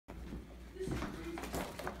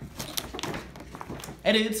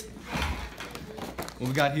Edits. What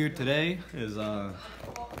we got here today is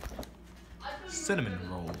cinnamon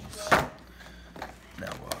rolls. Now,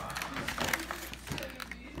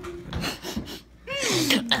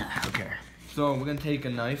 okay. So we're gonna take a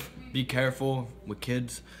knife. Be careful with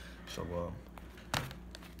kids. So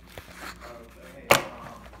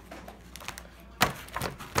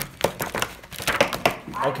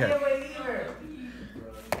okay.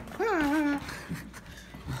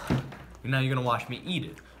 Now you're gonna watch me eat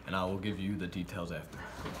it, and I will give you the details after.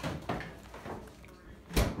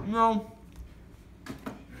 No.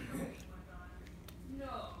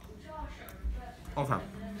 Okay.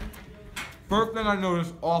 First thing I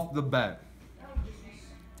noticed off the bat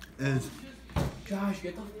is Josh,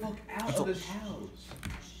 get the fuck out of this house.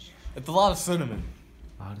 it's a lot of cinnamon.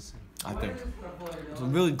 I think it's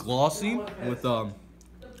really glossy with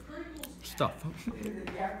stuff.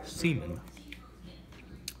 Semen.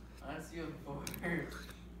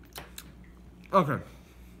 Okay.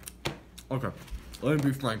 Okay. Let me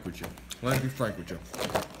be frank with you.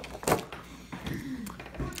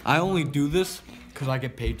 I only do this because I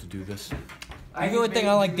get paid to do this. The only thing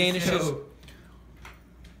I like Danishes.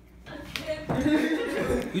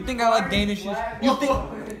 You think I like Danishes?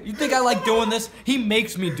 You think I like doing this? He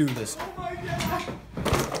makes me do this.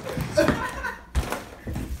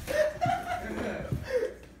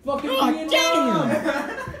 Fucking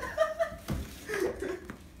damn!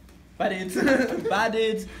 Bye dudes.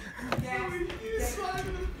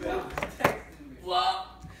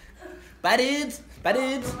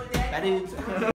 Bye dudes.